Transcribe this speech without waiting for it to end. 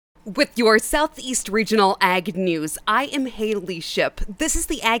With your Southeast Regional Ag News, I am Haley Ship. This is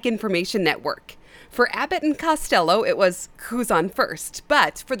the Ag Information Network. For Abbott and Costello, it was who's on first,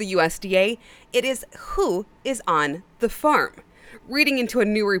 but for the USDA, it is who is on the farm. Reading into a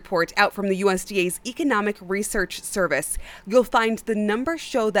new report out from the USDA's Economic Research Service, you'll find the numbers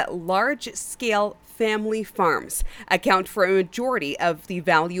show that large-scale family farms account for a majority of the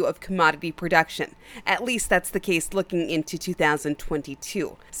value of commodity production. At least that's the case looking into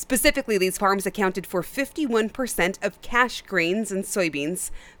 2022. Specifically, these farms accounted for 51% of cash grains and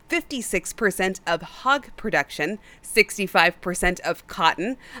soybeans, 56% of hog production, 65% of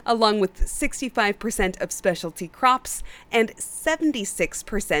cotton, along with 65% of specialty crops, and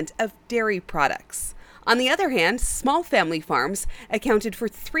 76% of dairy products. On the other hand, small family farms accounted for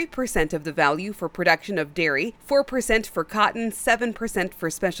 3% of the value for production of dairy, 4% for cotton, 7% for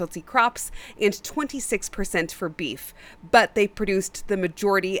specialty crops, and 26% for beef. But they produced the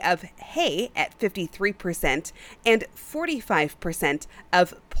majority of hay at 53% and 45%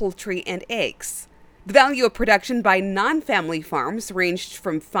 of poultry and eggs. The value of production by non-family farms ranged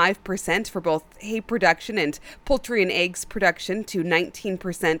from 5% for both hay production and poultry and eggs production to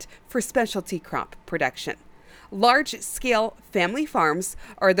 19% for specialty crop production. Large-scale family farms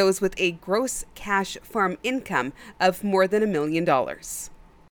are those with a gross cash farm income of more than $1 million.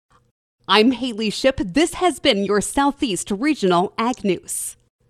 I'm Haley Ship. This has been your Southeast Regional Ag News.